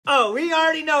Oh, we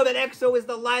already know that EXO is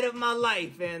the light of my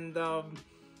life, and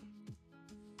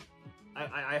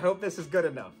I hope this is good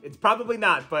enough. It's probably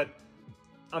not, but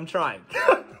I'm trying.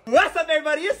 What's up,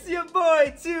 everybody? It's your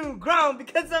boy, Too Grown,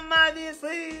 because I'm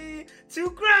obviously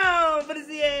too grown for the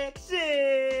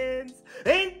reactions.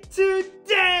 And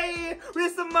today, we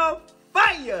have some more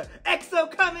fire EXO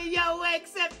coming your way,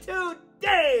 except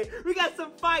today, we got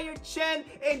some fire CHEN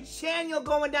and CHANYEOL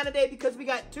going down today because we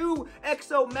got two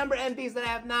EXO member MVs that I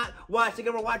have not watched.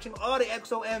 Again, we're watching all the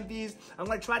EXO MVs. I'm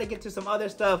going to try to get to some other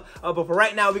stuff, but for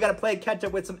right now, we got to play catch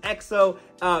up with some EXO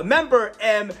member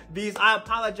MVs. I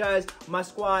apologize, my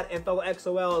squad and fellow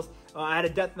EXO-Ls. I had a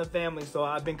death in the family, so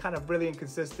I've been kind of really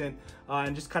inconsistent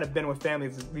and just kind of been with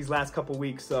family these last couple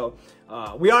weeks. So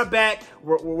we are back.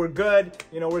 We're good.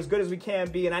 You know, we're as good as we can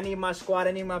be. And I need my squad.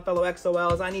 I need my fellow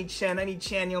EXO-Ls. I need CHEN. I need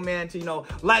CHANYEOL, man, to, you know,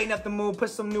 lighten up the mood, put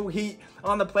some new heat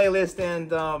on the playlist.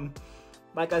 And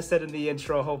like I said in the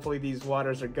intro, hopefully these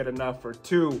waters are good enough for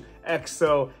two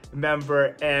EXO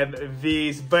member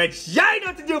MVs. But y'all know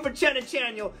what to do for CHEN and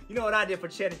CHANYEOL. You know what I did for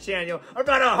CHEN and CHANYEOL. I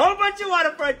brought a whole bunch of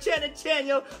water for CHEN and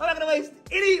CHANYEOL. I'm not gonna waste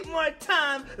any more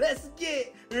time. Let's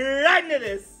get right into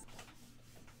this.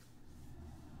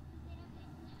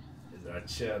 This is our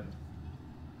CHEN.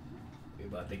 We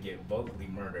about to get vocally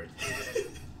murdered.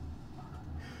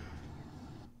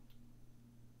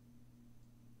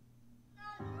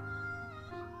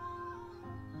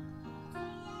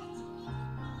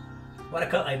 Why'd I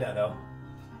cut like that, though?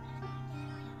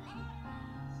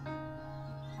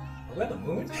 Are we on the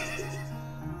moon?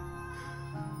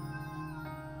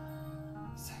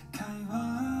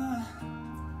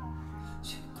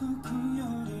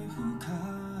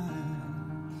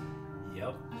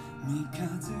 Yup.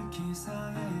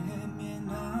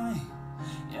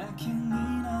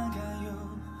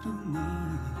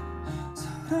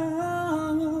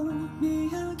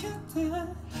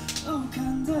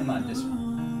 I'm not this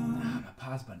one.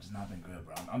 Pause button has not been good,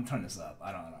 bro. I'm turning this up.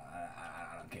 I don't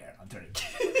care. I'm turning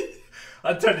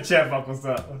the chat vocals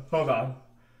up. Hold on.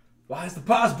 Why is the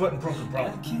pause button broken, bro?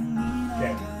 Okay.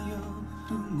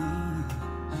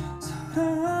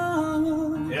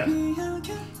 Yeah.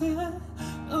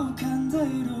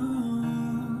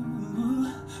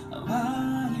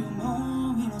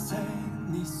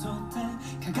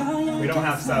 We don't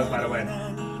have subs, by the way.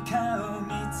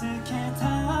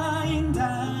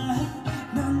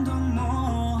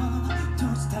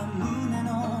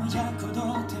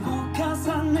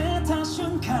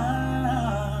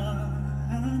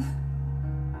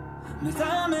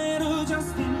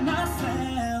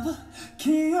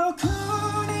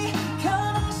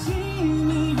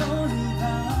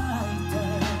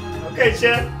 Okay,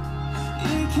 CHEN.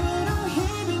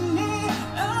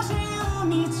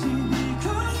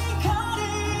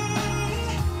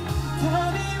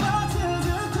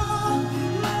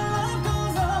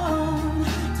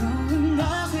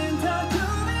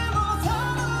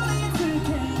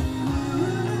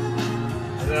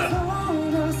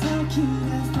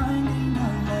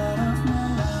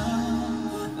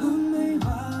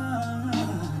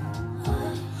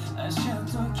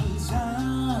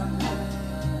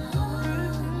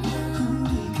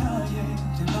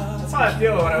 That's how I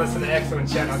feel when I listen to EXO and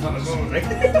CHEN. I was on the moon, right?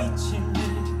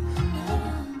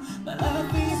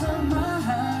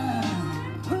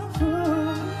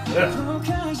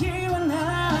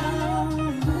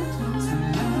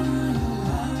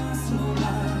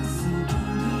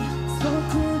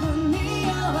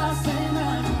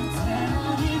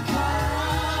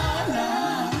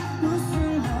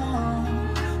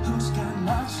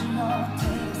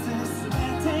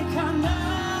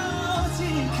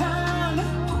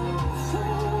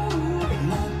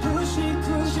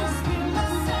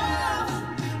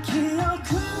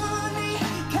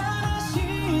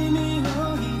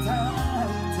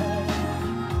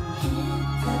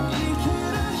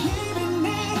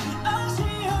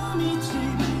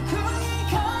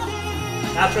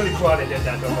 That's really cool how they did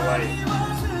that, though, Hawaii.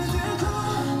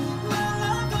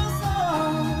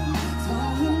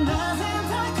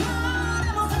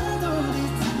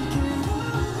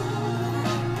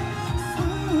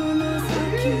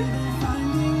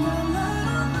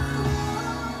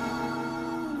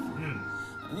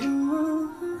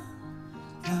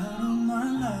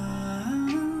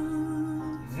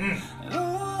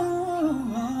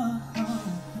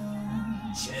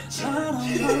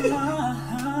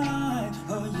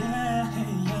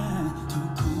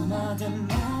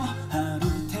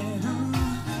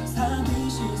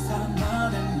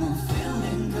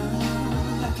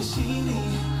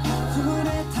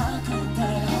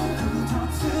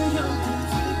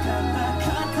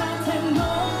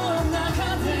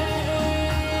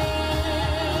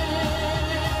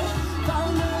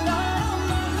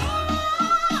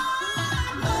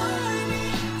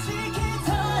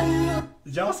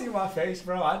 y'all see my face,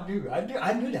 bro? I knew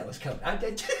that was coming.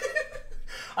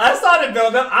 I saw the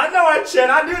build up. I know our Chen.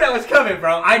 I knew that was coming,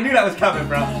 bro. I knew that was coming,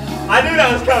 bro. I knew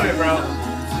that was coming, bro.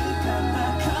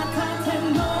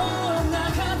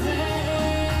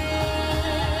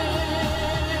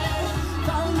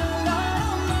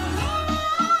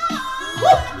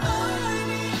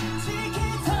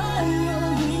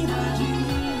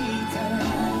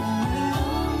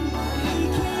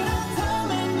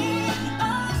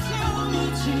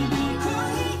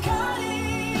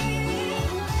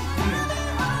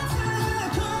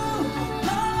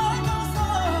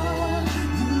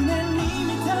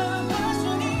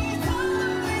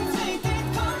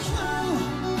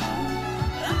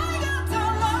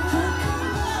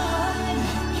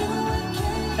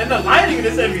 And the lighting in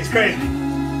this MV is crazy.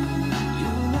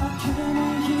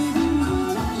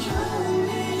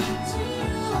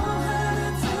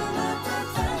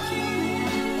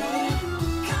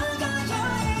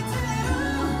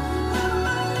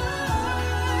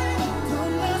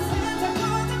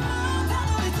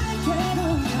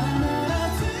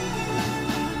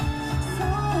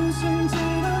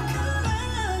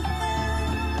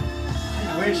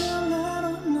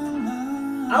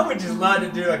 I would just love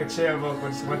to do like a chair vocal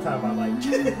just one time in my life.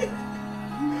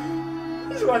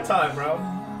 Just one time, bro.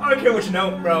 I don't care which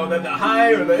note, bro. The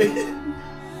high or the...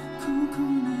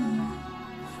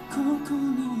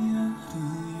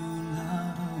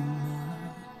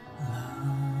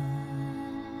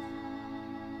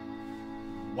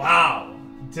 Wow,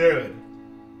 dude.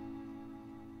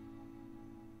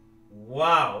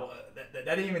 Wow. That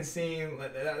didn't even seem...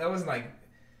 That wasn't like...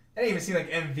 That didn't even seem like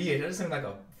MV. That just seemed like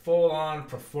a full-on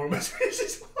performance we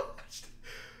just watched.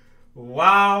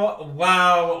 Wow,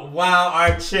 wow, wow,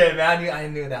 our Chen, man. I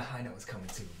knew that high note was coming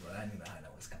too, bro. I knew that high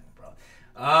note was coming, bro.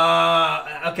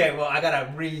 Okay, well, I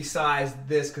gotta resize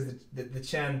this because the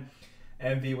Chen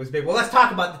MV was big. Well, let's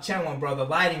talk about the Chen one, bro. The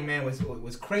lighting, man, was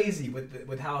crazy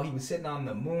with how he was sitting on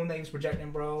the moon that he was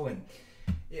projecting, bro. And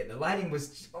yeah, the lighting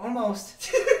was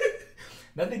almost...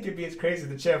 Nothing could be as crazy as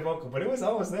the Chen vocal, but it was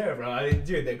almost there, bro. I mean,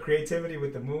 dude, the creativity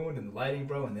with the moon and the lighting,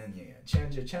 bro, and then yeah,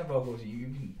 Chen vocals.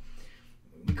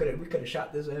 We could have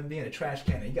shot this MV in a trash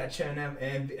can. You got Chen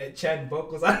and Chen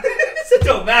vocals on it. It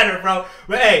don't matter, bro.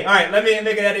 But hey, all right, let me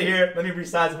make an edit here. Let me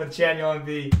resize it for the CHANYEOL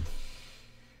MV,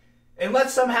 and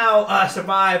let's somehow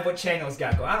survive what CHANYEOL's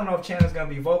got going. I don't know if CHANYEOL's gonna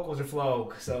be vocals or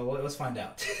flow, so let's find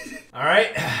out. All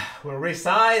right, we're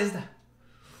resized.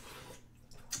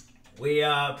 We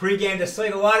pre-gamed a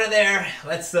swig of water there.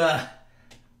 Let's get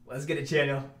it,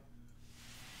 CHANYEOL.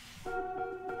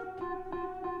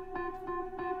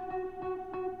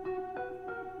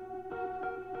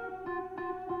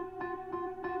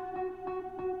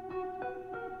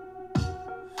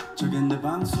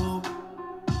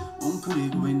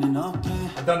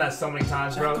 I've done that so many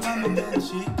times, bro.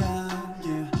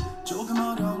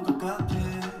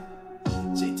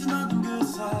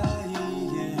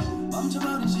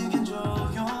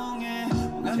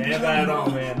 Yeah, got it all,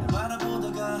 man.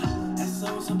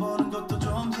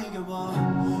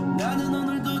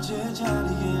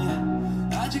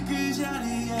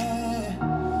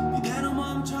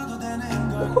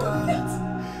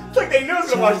 It's like they knew I was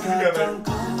gonna watch this together.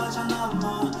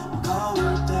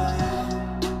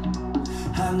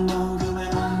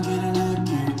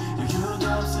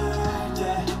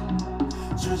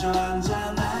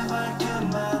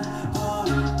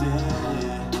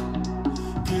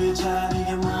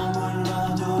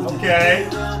 Okay.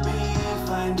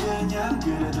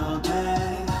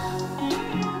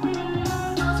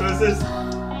 So is this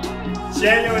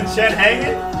CHANYEOL and Chen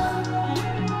hanging?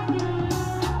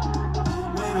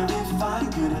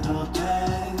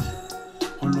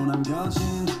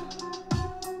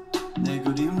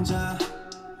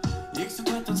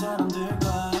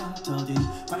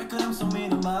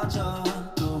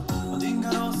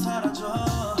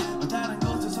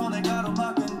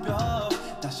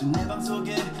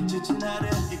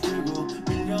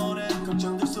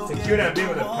 It's a cute MV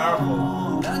with a powerful.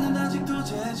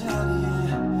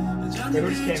 Wait, who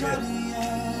just came in?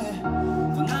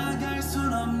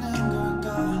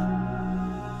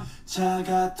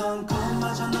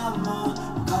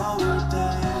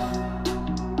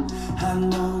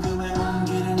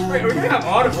 Wait, are we gonna have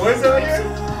all the boys over here?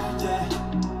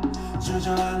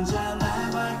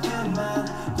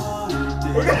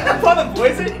 We're gonna have all the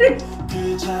boys in here?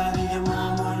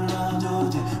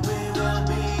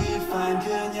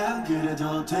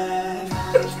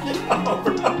 Oh,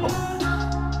 bro.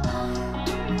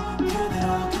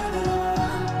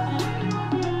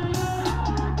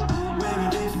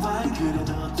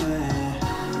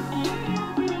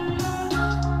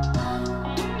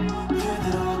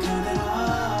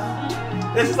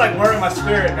 This is like whirring my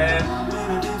spirit, man.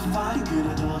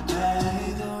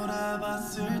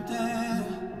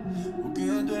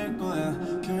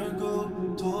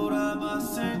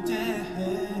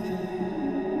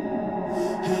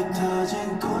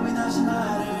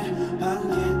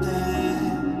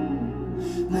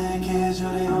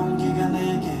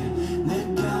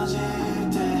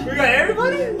 We got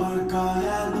everybody?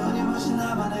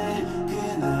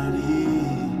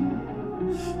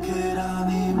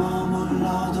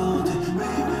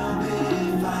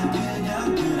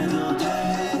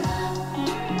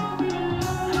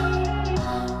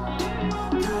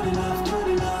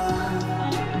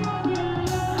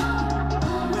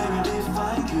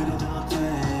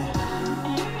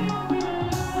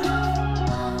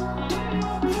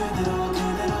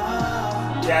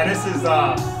 Yeah, this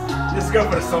is good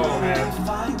for the soul, man.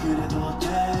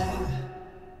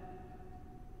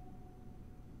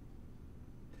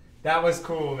 That was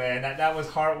cool, man. That was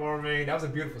heartwarming. That was a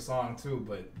beautiful song too,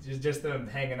 but just them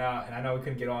hanging out, and I know we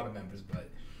couldn't get all the members, but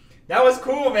that was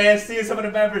cool, man. Seeing some of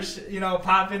the members, you know,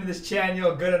 pop into this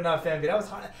CHANYEOL Good Enough envy. That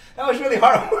was really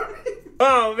heartwarming.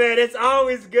 Oh man, it's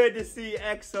always good to see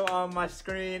EXO on my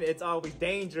screen. It's always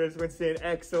dangerous when seeing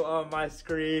EXO on my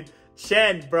screen.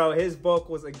 CHEN, bro, his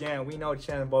vocals again. We know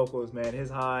CHEN vocals, man. His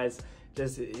highs,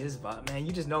 just his vibe, man.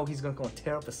 You just know he's gonna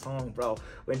tear up a song, bro.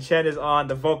 When CHEN is on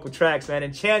the vocal tracks, man.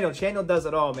 And CHANYEOL does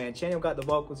it all, man. CHANYEOL got the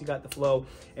vocals, he got the flow,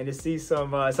 and to see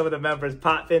some of the members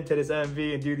pop into this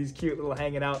MV and do these cute little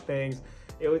hanging out things,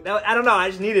 I don't know. I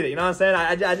just needed it. You know what I'm saying?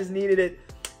 I just needed it.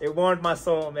 It warmed my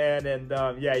soul, man, and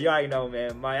yeah, you already know,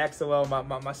 man. My XOL,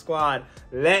 my squad,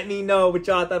 let me know what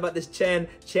y'all thought about this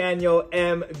CHANYEOL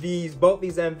MVs, both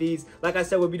these MVs. Like I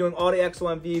said, we'll be doing all the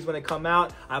EXO MVs when they come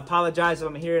out. I apologize if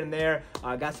I'm here and there.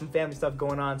 I got some family stuff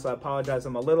going on, so I apologize.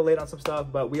 I'm a little late on some stuff,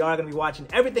 but we are going to be watching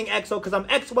everything EXO because I'm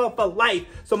XOL for life.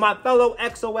 So my fellow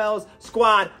XOLs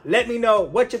squad, let me know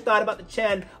what you thought about the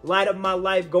CHEN Light Up My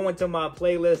Life. Go into my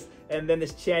playlist. And then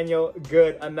this CHANYEOL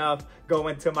Good Enough go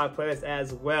into my playlist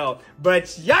as well.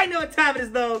 But y'all know what time it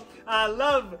is though. I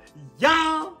love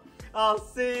y'all. I'll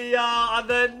see y'all on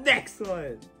the next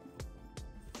one.